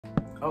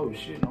Oh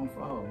shit, don't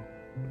fall.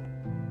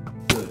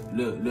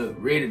 Look,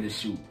 ready to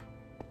shoot.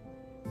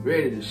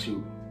 Ready to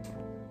shoot.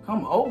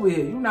 Come over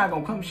here. You not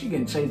gonna come. She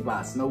getting chased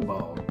by a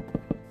snowball.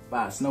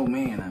 By a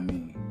snowman, I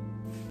mean.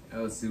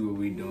 Let's see what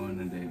we doing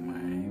today,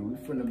 man. We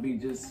finna be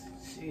just,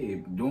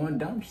 shit, doing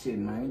dumb shit,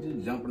 man.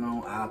 Just jumping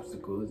on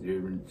obstacles, you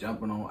hear me?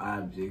 Jumping on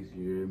objects,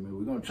 you hear me?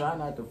 We're gonna try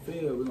not to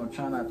fail. We're gonna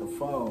try not to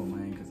fall,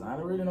 man. Cause I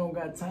really don't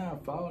got time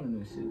falling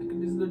and shit. Look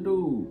at this little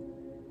dude.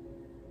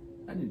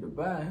 I need to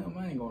buy him,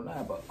 I ain't gonna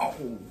lie, but oh,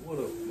 what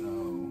up,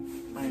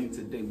 man,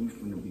 today we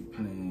finna be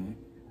playing,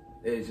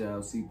 as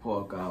y'all see,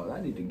 Parkour.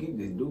 I need to get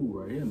this dude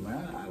right here,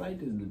 man. I like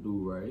this little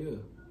dude right here.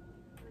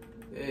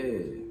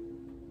 Yeah.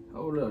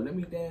 Hold up, let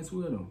me dance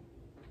with him.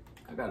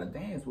 I gotta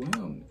dance with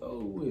him. Oh,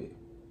 wait.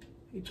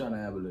 He trying to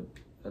have a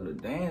little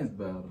dance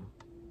battle.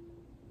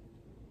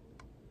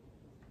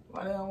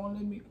 Why they don't want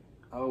to let me?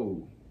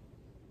 Oh.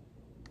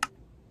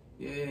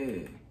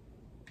 Yeah.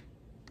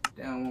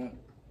 They don't want.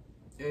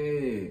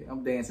 Yeah,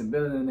 I'm dancing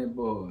better than that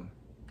boy.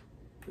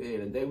 Yeah,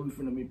 today we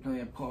finna be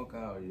playing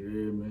Parkour, you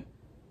hear me?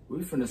 We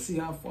finna see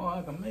how far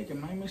I can make it,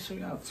 man. Make sure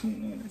y'all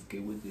tune in. Let's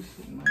get with this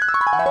shit, man.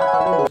 I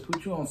thought they just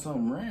put you on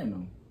something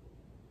random.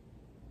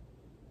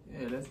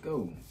 Yeah, let's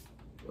go.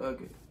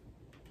 Fuck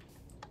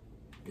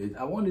it.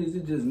 I wonder, is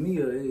it just me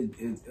or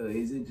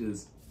is it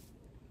just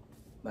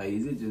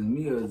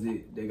me or is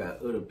it they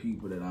got other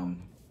people that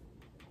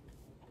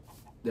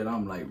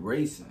I'm like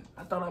racing?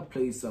 I thought I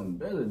played something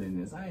better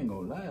than this. I ain't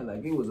gonna lie,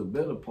 like it was a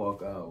better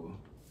Parkour.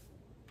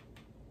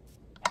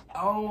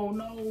 Oh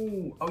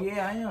no. Oh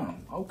yeah, I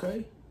am.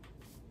 Okay.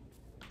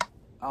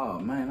 Oh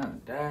man, I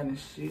done died and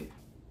shit.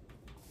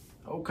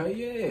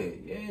 Okay,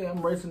 yeah,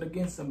 I'm racing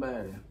against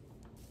somebody.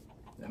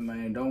 That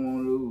man don't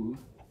want to lose.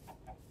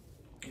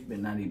 It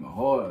been not even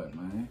hard,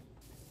 man.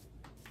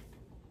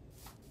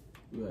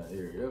 You gotta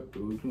hurry up,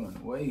 dude. You on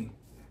the way.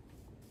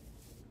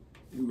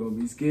 You gonna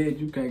be scared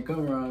you can't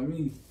come around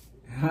me.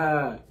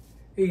 Ha!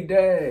 He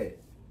died.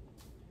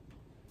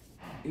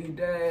 He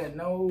died.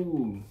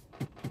 No.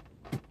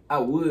 I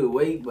would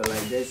wait, but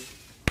like that's.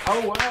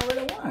 Oh, I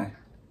already won.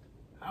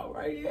 All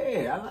right,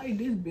 yeah. I like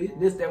this bit.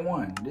 This that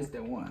one.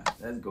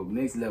 Let's go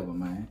next level,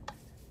 man.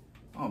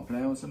 I'm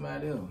playing with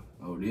somebody else.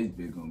 Oh, this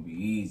bit gonna be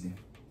easy.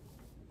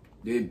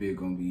 This bit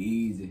gonna be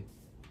easy.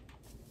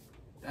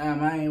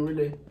 Damn, I ain't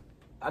really.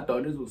 I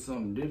thought this was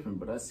something different,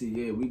 but I see,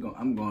 yeah,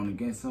 I'm going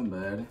against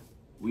somebody.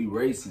 We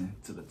racing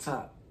to the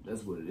top.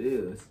 That's what it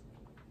is.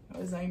 Oh,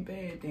 this ain't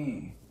bad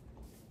then.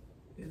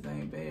 This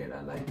ain't bad.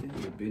 I like this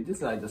little bit. This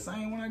is like the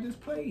same one I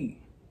just played.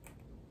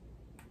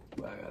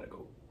 But I gotta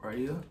go right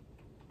here.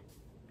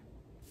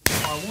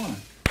 Oh, I won.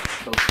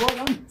 So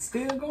fuck, I'm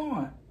still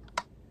going.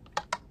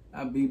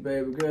 I beat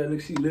baby girl.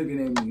 Look, she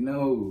looking at me.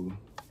 No.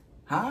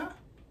 Huh?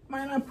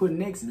 Man, I put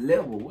next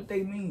level. What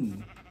they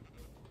mean?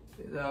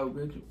 It's all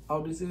good.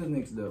 Oh, this is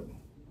next level.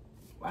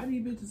 Why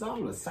these bitches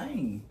all the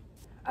same?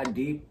 I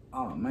did.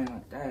 Oh, man, I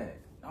died.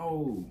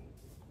 No.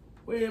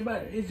 Where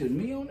everybody? It's just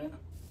me on there?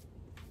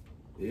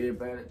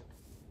 Everybody?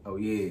 Oh,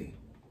 yeah.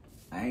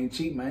 I ain't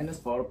cheap, man. That's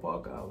part of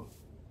Parkour.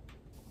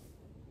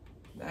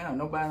 Damn,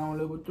 nobody on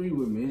level 3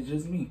 with me. It's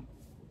just me.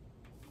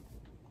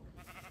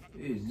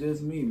 It's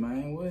just me,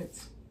 man.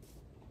 What?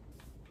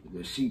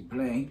 The sheep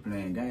playing, he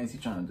playing games, he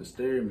trying to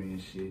disturb me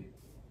and shit.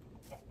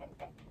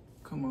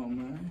 Come on,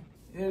 man.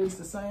 Yeah, it's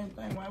the same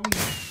thing. Why we?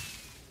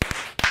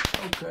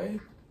 Okay.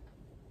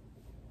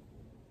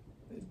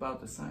 It's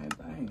about the same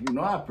thing. You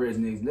know I press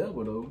next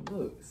level though.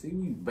 Look, see,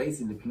 we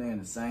basically playing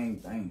the same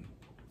thing.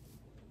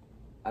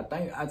 I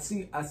think I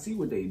see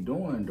what they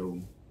doing though.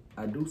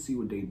 I do see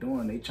what they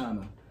doing. They trying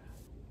to.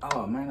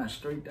 Oh man, I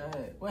straight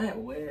died. Where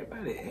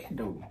everybody at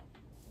though?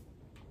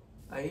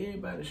 Like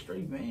everybody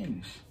straight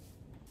vanished.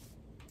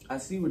 I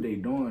see what they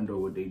doing though.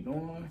 What they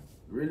doing?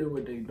 Really,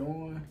 what they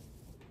doing?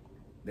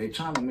 They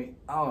trying to make.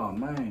 Oh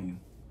man,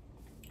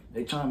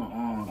 they trying to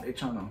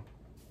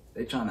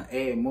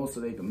add more so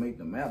they can make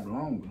the map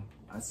longer.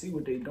 I see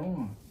what they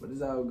doing, but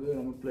it's all good.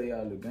 I'm gonna play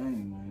out the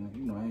game, man.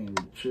 You know I ain't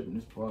really tripping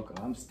this Parkour.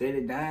 I'm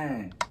steady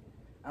dying.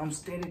 I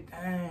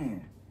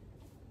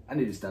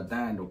need to stop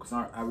dying though, cause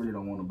I really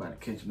don't want nobody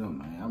catching up,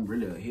 man. I'm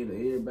really ahead of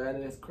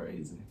everybody. That's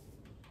crazy.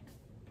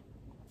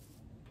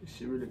 This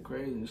shit really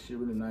crazy. This shit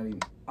really not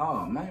even.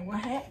 Oh man, what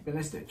happened?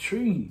 That's that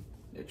tree.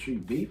 That tree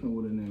beefing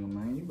with a nigga,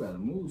 man. You better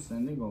move,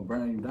 son. They gonna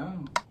burn you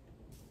down.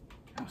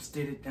 I'm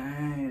steady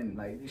dying.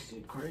 Like this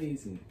shit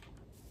crazy.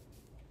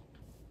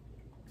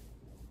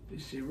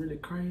 This shit really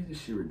crazy.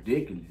 This shit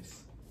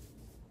ridiculous.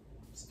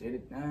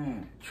 Steady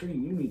dying. Tree,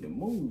 you need to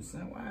move,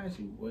 son. Why is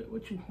you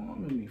what you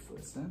harming me for,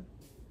 son?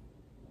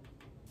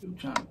 You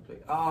trying to play?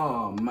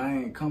 Oh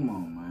man, come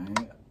on, man.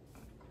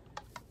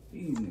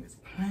 These niggas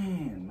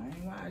playing,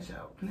 man. Why is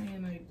y'all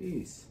playing like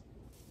this?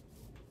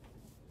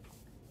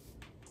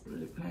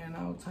 Really playing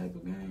all type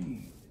of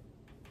games.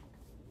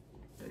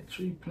 That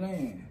tree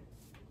playing.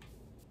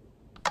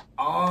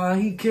 Oh,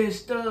 he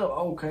catched up.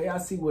 Okay, I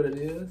see what it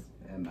is.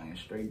 That man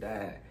straight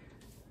died.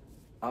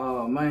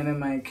 Oh man, that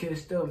man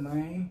catched up,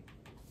 man.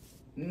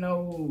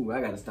 No,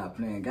 I gotta stop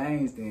playing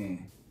games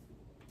then.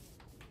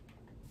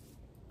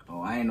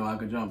 Oh, I ain't know I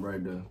could jump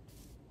right there.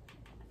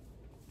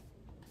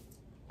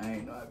 I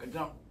ain't know I could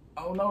jump.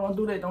 Oh no, don't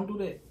do that, don't do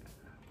that.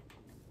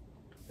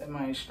 That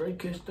man straight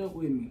catched up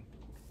with me.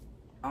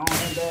 I don't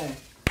want that.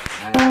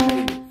 I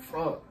made it.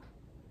 Fuck.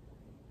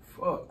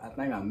 Fuck, I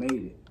think I made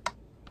it.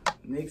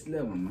 Next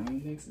level,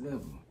 man, next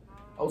level.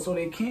 Oh, so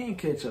they can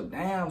catch up.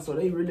 Damn, so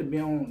they really be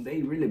on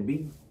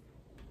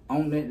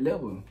that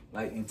level,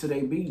 like, until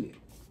they beat it.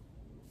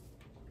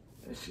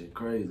 That shit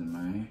crazy,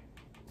 man.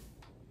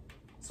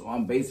 So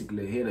I'm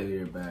basically ahead of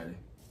everybody.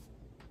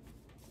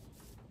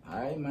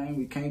 Alright, man,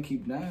 we can't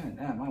keep dying.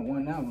 Damn, I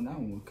won that one. That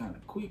one was kind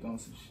of quick on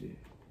some shit.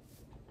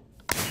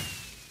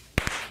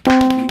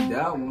 Beat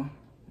that one.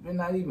 But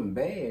not even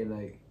bad,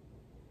 like.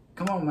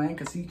 Come on, man,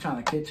 cause he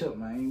trying to catch up,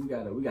 man. We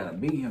gotta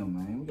beat him,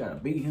 man. We gotta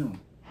beat him.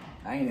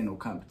 I ain't in no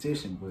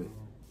competition, but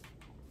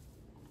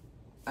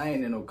I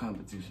ain't in no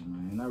competition,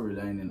 man.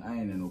 I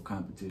ain't in no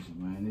competition,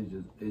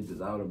 man. It's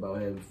just all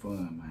about having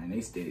fun, man.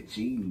 They steady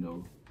cheating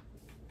though.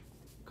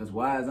 Cause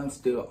why is I'm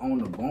still on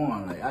the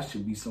barn? Like I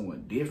should be somewhere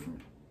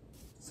different.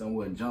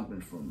 Somewhere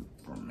jumping from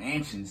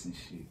mansions and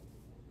shit.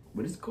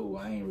 But it's cool.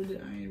 I ain't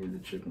really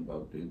tripping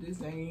about this.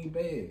 This ain't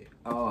bad.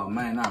 Oh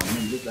man, I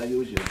remember this like it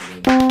was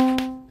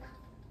yesterday.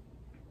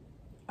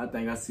 I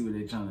think I see what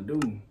they trying to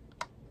do.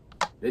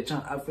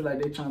 I feel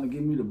like they trying to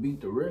get me to beat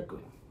the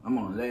record. I'm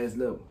on the last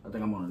level. I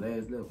think I'm on the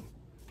last level.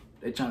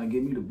 They trying to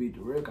get me to beat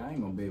the record. I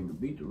ain't gonna be able to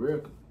beat the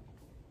record.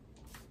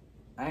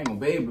 I ain't gonna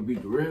be able to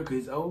beat the record.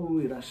 It's over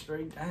with. I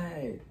straight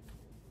died.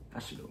 I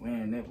should have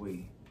won that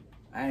way.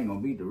 I ain't gonna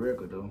beat the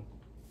record though.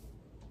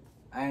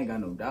 I ain't got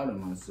no doubt in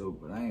myself,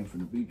 but I ain't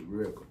finna beat the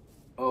record.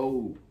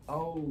 Oh,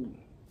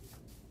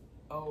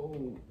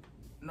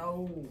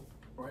 no,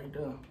 right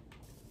there.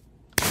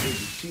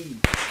 There's a cheat.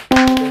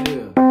 Right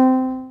there.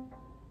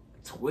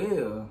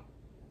 12.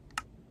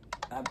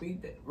 I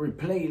beat that.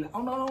 Replay.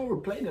 Oh no, don't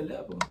replay the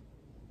level.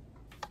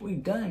 We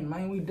done,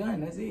 man. We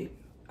done. That's it.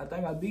 I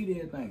think I beat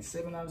everything.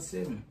 7 out of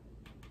 7.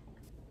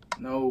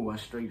 No, I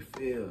straight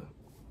failed.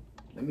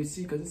 Let me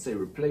see, cause it say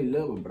replay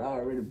level, but I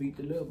already beat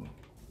the level.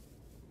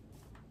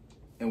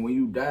 And when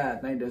you die, I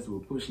think that's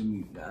what pushing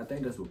me. I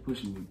think that's what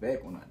pushing me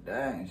back when I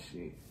die and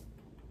shit.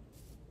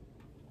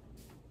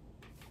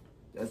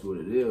 That's what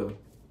it is.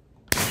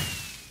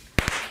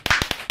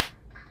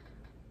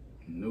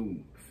 No,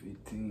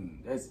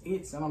 15. That's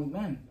it, son. I'm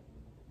done.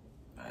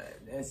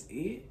 That's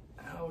it.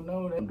 I don't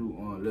know. That do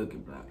on lucky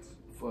blocks.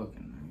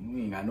 Fucking man.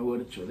 We ain't got no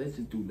other choice. Let's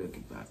just do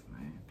lucky blocks,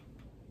 man.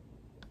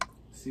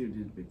 See what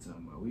this bitch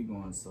talking about. We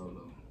going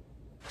solo.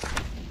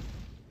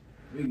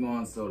 We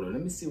going solo.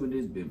 Let me see what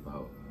this bitch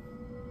about.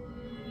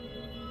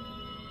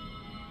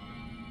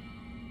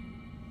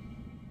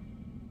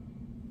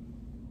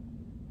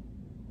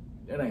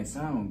 That ain't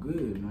sound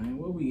good, man.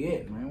 Where we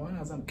at, man? Why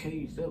is I'm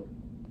caged up?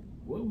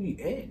 Where we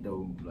at,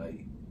 though?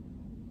 Like,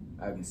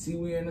 I can see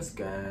we in the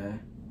sky.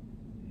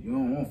 You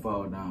don't want to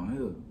fall down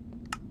here.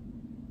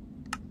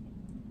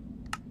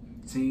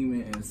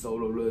 Teaming and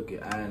solo lucky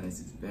islands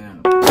is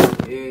down.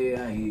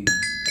 Yeah, I hear you.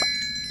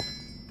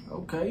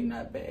 Okay,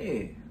 not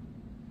bad.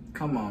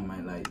 Come on,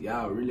 man. Like,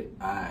 y'all really...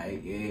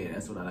 Alright, yeah,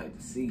 that's what I like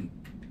to see.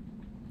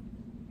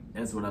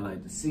 That's what I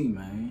like to see,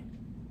 man.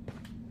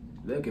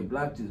 Lucky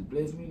block just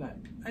blessed me like...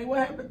 Hey, what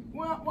happened?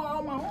 Why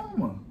all my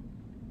armor?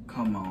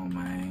 Come on,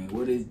 man.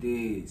 What is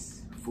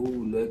this?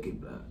 Full lucky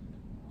block.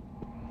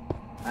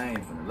 I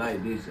ain't finna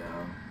like this,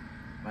 y'all.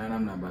 Man,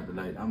 I'm not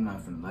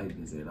finna like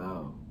this at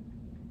all.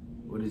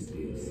 What is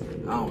this?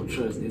 I don't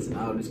trust this and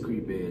all this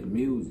creepy ass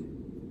music.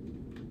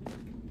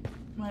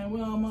 Man,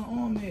 where all my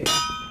arm at?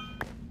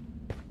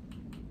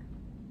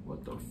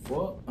 What the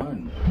fuck?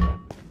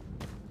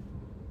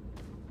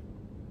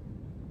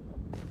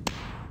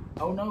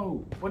 Oh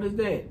no, what is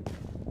that?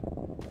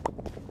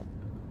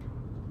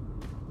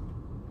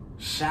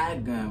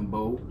 Shotgun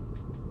bolt.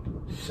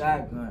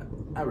 Shotgun.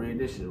 I read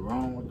this shit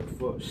wrong. What the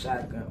fuck?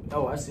 Shotgun.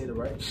 Oh, I said it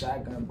right.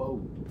 Shotgun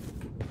bolt.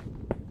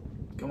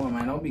 Come on,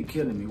 man. Don't be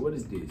killing me. What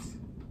is this?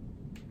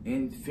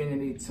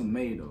 Infinity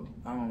tomato.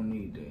 I don't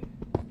need that.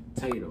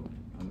 Tato,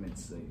 I meant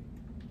to say.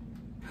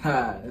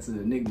 Ha, that's a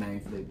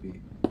nickname for that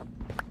bitch.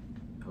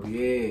 Oh,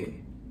 yeah.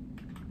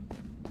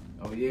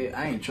 Oh, yeah.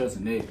 I ain't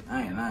trusting that.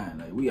 I ain't lying.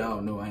 Like, we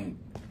all know I ain't.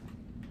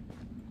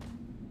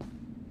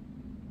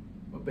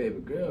 My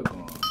baby girl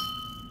going.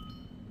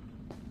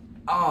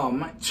 Oh,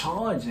 man,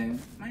 charging?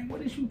 Man,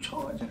 what is you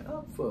charging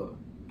up for?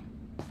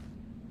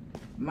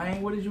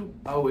 Man, what is you?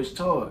 Oh, it's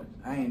charged.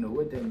 I ain't know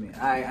what that meant.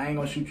 I ain't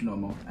gonna shoot you no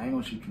more. I ain't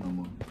gonna shoot you no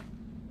more.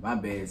 My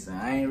bad, son.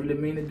 I ain't really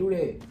mean to do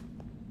that.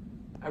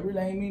 I really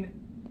ain't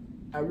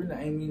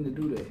mean to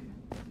do that.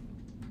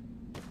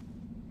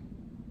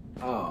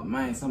 Oh,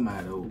 man,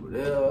 somebody over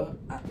there.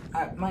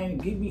 Man,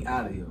 get me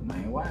out of here,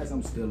 man. Why is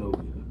I'm still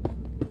over here?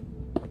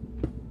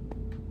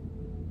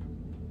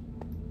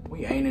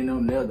 We ain't in no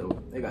nether.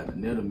 They got the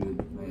nether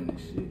music playing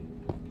this shit.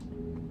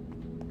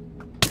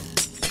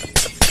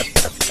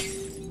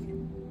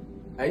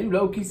 Hey, you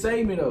low-key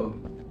saved me, though.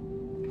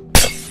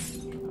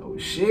 Oh,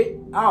 shit.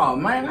 Oh,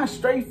 man, I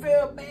straight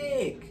fell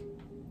back.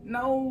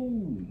 No.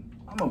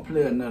 I'm gonna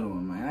play another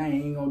one, man. I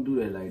ain't gonna do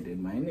that like that,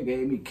 man. Nigga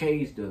had me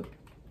caged up.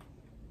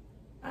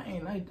 I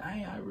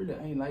really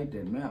ain't like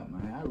that map,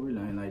 man. I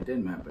really ain't like that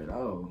map at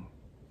all.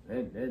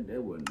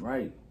 That wasn't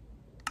right.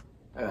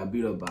 I got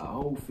beat up by a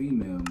whole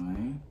female,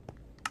 man.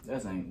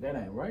 That ain't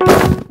right.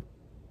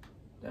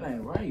 That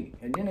ain't right.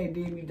 And then they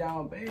did me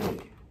down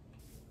bad.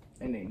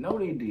 And they know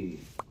they did.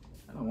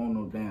 I don't want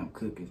no damn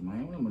cookies,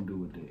 man. What am I gonna do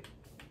with that?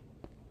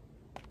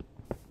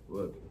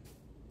 What?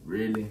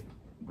 Really?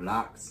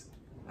 Blocks?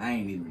 I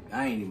ain't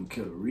even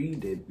care to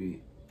read that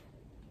bit.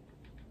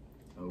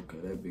 Okay,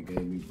 that bit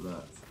gave me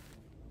blocks.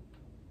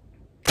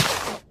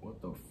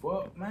 What the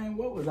fuck, man?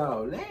 What was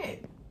all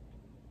that?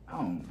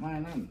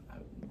 Man,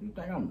 you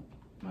think I'm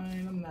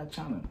not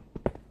trying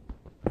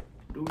to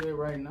do that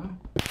right now.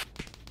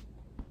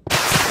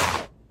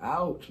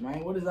 Ouch,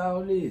 man, what is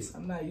all this?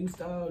 I'm not used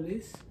to all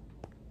this.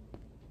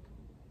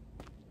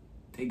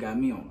 They got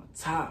me on the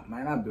top,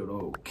 man. I built a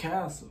whole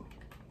castle.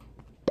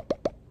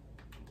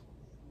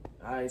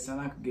 Alright, son,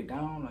 I could get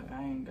down. Like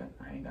I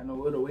ain't got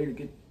no other way to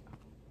get.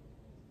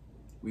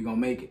 We gonna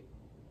make it.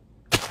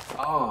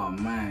 Oh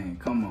man,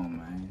 come on,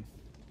 man.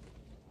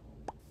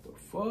 The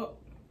fuck?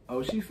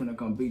 Oh, she finna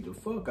come beat the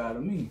fuck out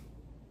of me.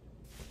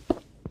 Come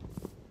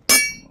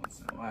on,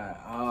 son. Why?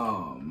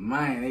 Oh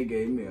man, they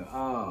gave me a.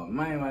 Oh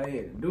man, why they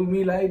had to do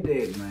me like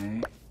that,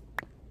 man?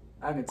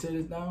 I can tear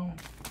this down.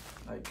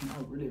 Like, can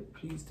I really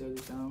please tear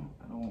this down?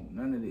 I don't want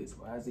none of this.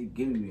 Why is he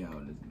giving me all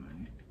this,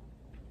 man?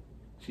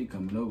 She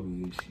coming over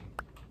here, she.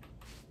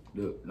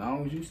 Look, as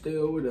long as you stay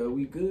over there,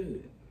 we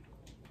good.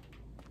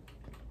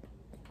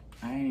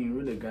 I ain't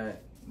really got,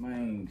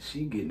 man,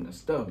 she getting the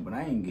stuff, but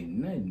I ain't getting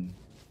nothing.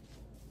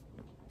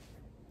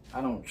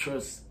 I don't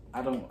trust,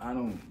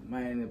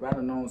 man, if I'd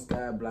have known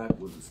Sky Block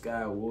was a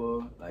Sky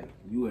War, like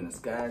you in the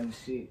sky and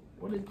shit,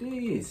 what is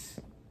this?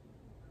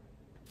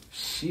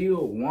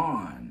 Shield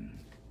Wand.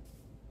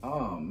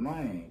 Oh,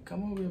 man,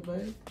 come over here,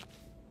 baby.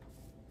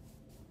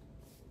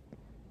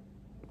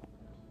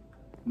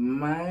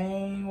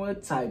 Man,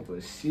 what type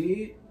of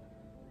shit?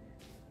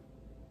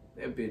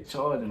 That bitch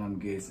charging, I'm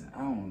guessing. I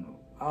don't know.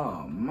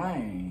 Oh,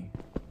 man.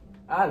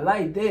 I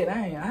like that.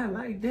 I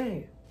like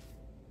that.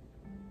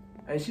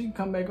 Hey, she can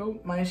come back over.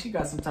 Man, she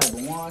got some type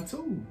of wand,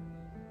 too.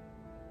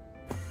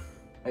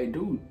 Hey,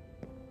 dude.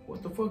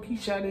 What the fuck he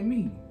shot at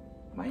me?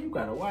 Man, you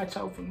gotta watch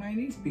out for, man.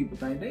 These people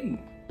think they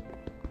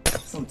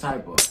some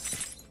type of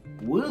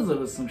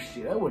wizard or some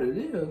shit. That's what it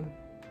is.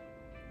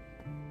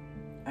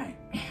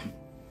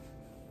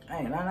 I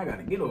ain't lying, I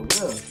gotta get over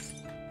there.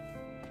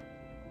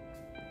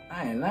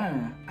 I ain't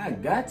lying, I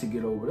got to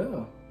get over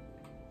there.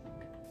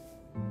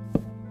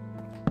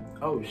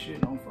 Oh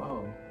shit, don't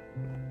fall.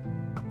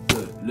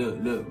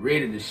 Look,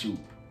 ready to shoot.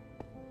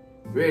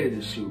 Ready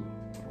to shoot.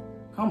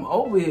 Come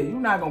over here, you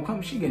not gonna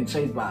come, she getting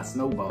chased by a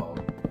snowball.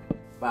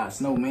 By a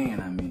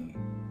snowman, I mean.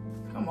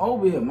 Come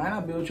over here, man, I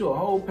built you a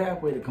whole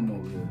pathway to come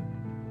over here.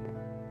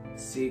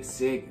 6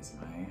 seconds,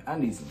 man. I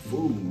need some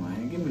food,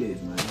 man. Give me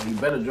this, man. You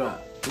better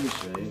drop.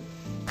 Appreciate it.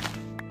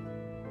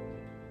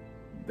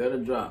 Better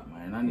drop,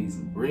 man. I need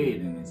some bread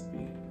in this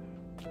bit.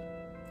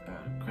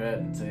 Gotta crack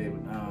the table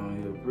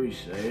down here.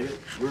 Appreciate it.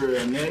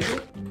 Real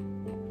nigga.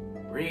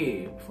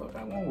 Bread. Fuck,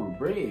 I want with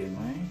bread,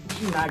 man.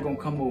 She not gonna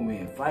come over me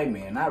and fight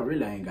me, and I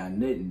really ain't got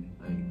nothing.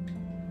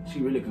 Like,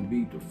 she really can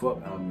beat the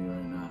fuck out of me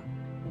right now.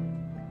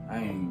 I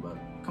ain't about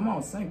to. Come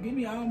on, son. Give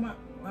me all my.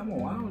 I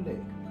want all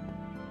that.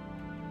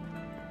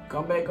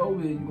 Come back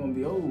over here, you gonna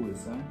be over with,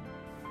 son.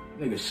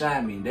 Nigga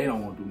shot me, they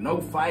don't want to do no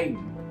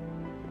fighting.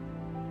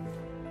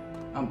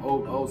 I'm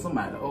old,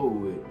 somebody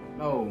old with.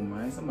 No,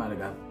 man, somebody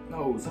got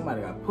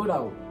put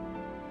out.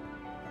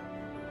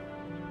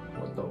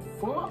 What the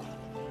fuck?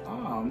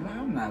 Oh man,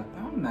 I'm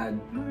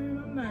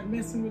not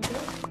messing with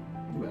that.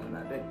 You better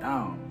knock that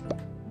down.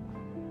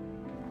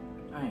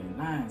 I ain't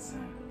lying,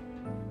 son.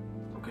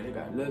 Okay, they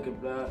got Lucky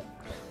Block.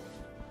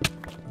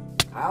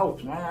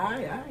 Ouch, man,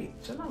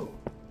 alright, chill out.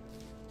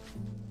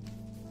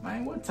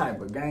 Man, what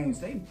type of games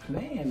they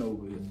playing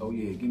over here? Oh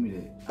yeah, give me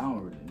that. I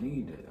don't really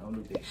need that. I don't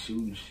know if they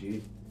shooting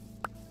shit.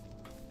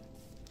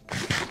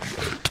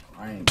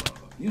 Rainbow.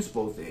 You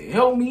supposed to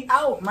help me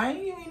out, man.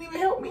 You ain't even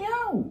help me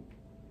out.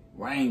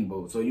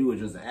 Rainbow. So you was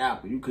just an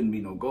apple. You couldn't be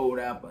no gold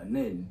apple or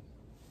nothing.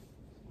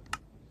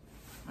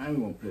 Man,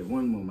 we gonna play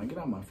one more, man. Get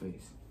out my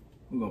face.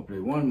 We gonna play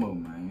one more,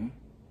 man.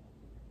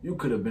 You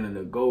could have been a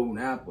little golden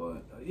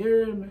apple. You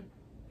hear me?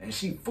 And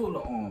she full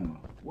of armor.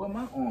 What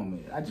my armor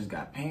is? I just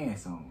got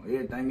pants on.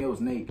 Everything else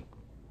naked.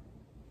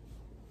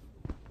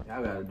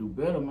 Y'all gotta do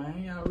better,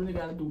 man. Y'all really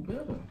gotta do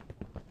better.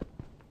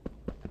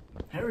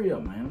 Hurry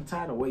up, man. I'm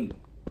tired of waiting.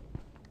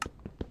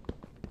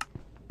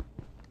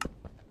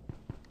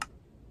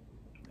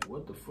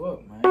 What the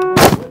fuck, man?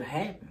 What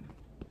happened?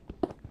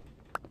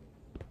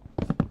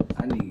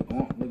 I need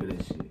look at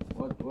this shit.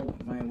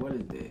 What, man, what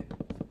is that?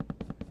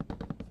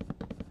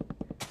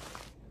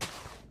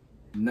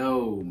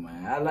 No,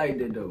 man. I like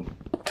that, though.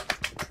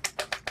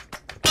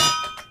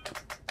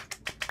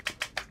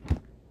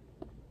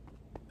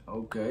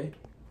 Okay.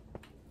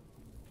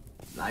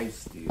 Life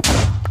steal.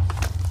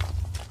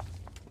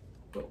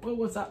 What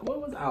was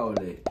all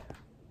that?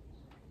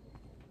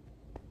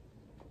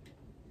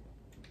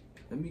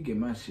 Let me get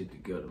my shit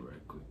together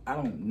right quick. I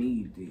don't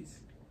need this.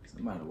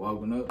 Somebody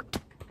walking up.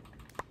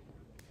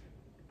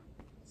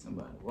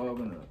 Somebody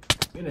walking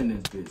up. Get in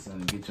this bitch, son,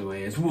 and get your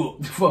ass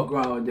whooped. Fuck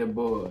wrong with that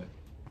boy.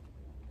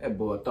 That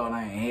boy thought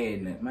I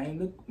ain't had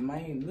nothing.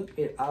 Man, look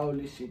at all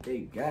this shit they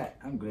got.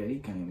 I'm glad he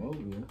came over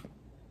here.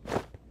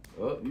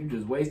 Oh, you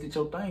just wasted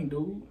your thing,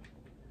 dude.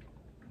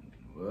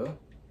 Well,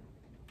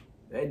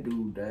 that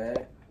dude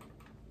died.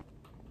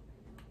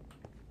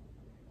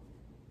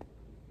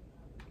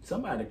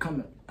 Somebody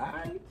coming.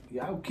 Alright,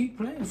 y'all keep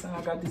playing, son.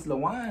 I got this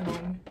little wine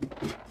on me.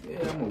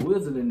 Yeah, I'm a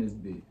wizard in this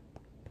bitch.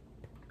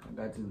 I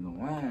got this little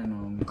wine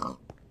on me.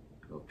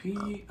 Go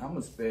pee. I'ma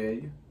spare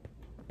you.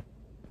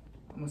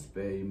 I'ma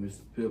spare you,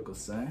 Mr. Pickle,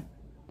 son.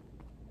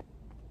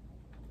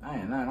 I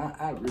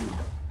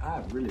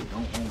really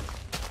don't want.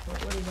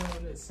 What is all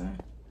that, son?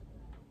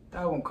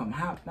 That won't come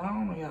hop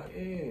down on y'all.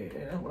 Yeah,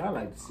 that's what I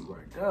like to see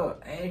right there.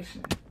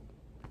 Action.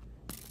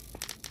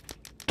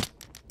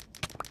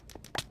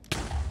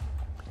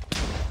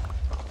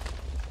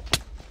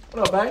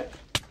 What up, babe?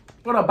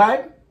 What up,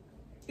 babe?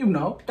 You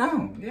know,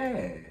 down.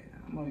 Yeah.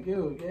 I'm on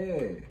you,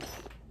 yeah.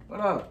 What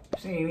up?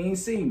 She ain't even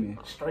see me.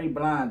 Straight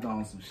blind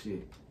on some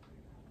shit.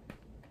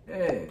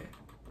 Yeah.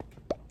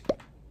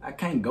 I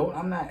can't go.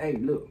 I'm not, hey,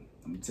 look.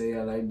 I'm gonna tell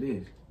y'all like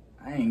this.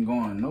 I ain't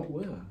going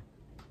nowhere.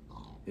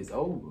 It's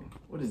over.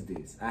 What is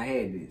this? I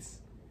had this.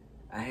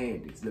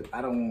 Look,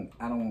 I don't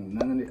want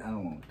none of it. I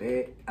don't want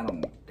that. I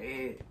don't want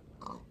that.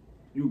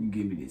 You can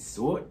give me this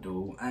sword,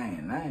 though. I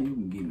ain't lying. You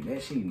can give me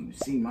that. She didn't even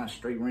see my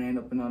straight ran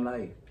up in her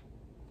life.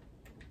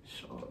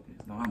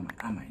 Sharpness. No,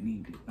 I might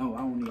need it. No, I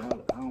don't need. I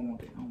don't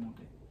want that. I don't want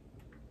that.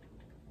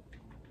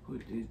 Put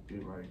this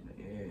bit right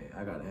there. Yeah,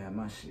 I gotta have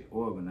my shit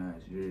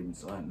organized. You hear me?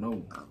 So I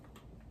know.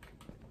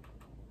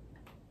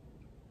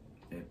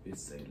 That bitch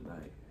say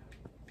like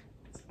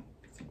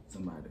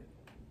somebody.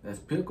 That's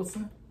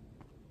Pickleson.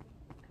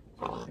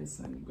 Hey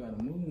son, you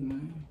gotta move,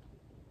 man.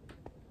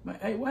 Man,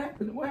 hey, what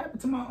happened? What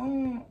happened to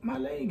my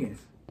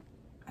leggings?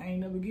 I ain't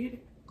never get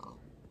it.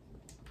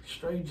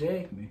 Straight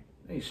jack me.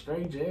 They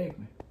straight jack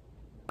me.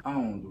 I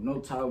don't do no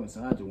talking,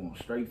 so I just want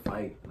straight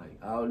fight. Like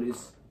all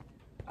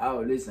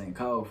this ain't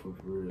called for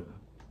real.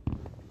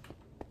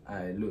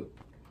 Alright, look.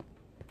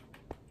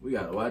 We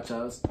gotta watch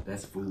us.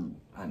 That's food.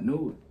 I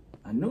knew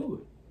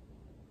it.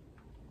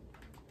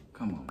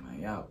 Come on, man.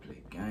 Y'all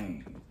play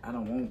games. I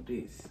don't want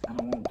this.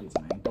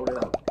 Man. Throw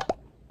that out.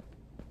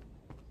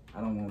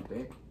 I don't want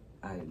that.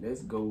 Alright,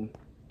 let's go.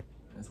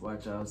 Let's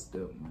watch our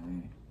step,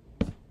 man.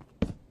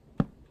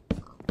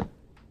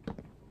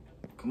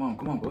 Come on,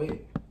 go ahead.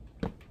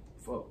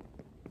 Fuck.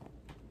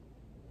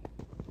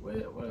 Where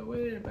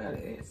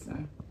everybody at,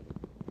 son?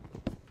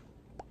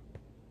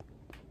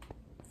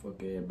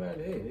 Fuck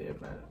everybody at,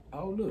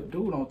 Oh, look,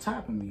 dude on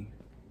top of me.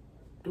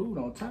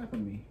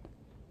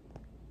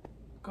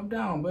 Come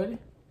down, buddy.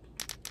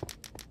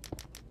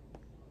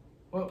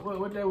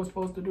 What they was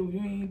supposed to do? You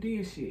ain't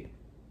did shit.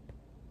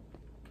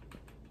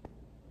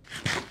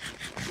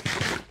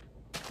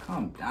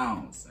 Calm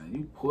down, son.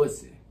 You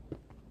pussy.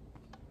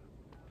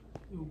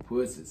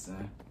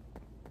 Son.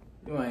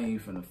 You ain't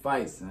even finna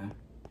fight, son.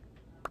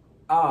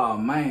 Oh,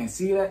 man.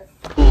 See that?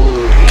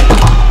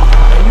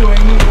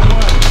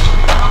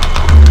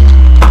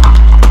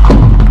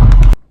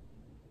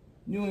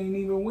 You ain't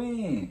even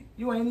win.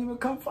 You ain't even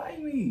come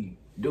fight me.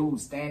 Dude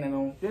standing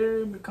on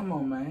there. Come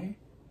on, man.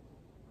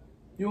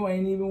 You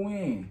ain't even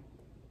win.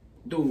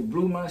 Dude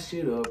blew my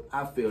shit up.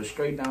 I fell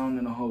straight down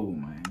in the hole,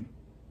 man.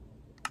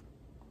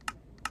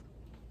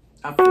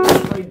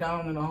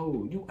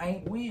 You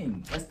ain't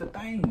win. That's the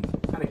thing.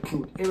 I done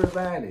killed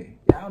everybody.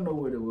 Y'all know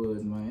what it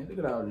was, man. Look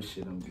at all this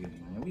shit I'm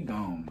getting, man. We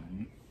gone, man.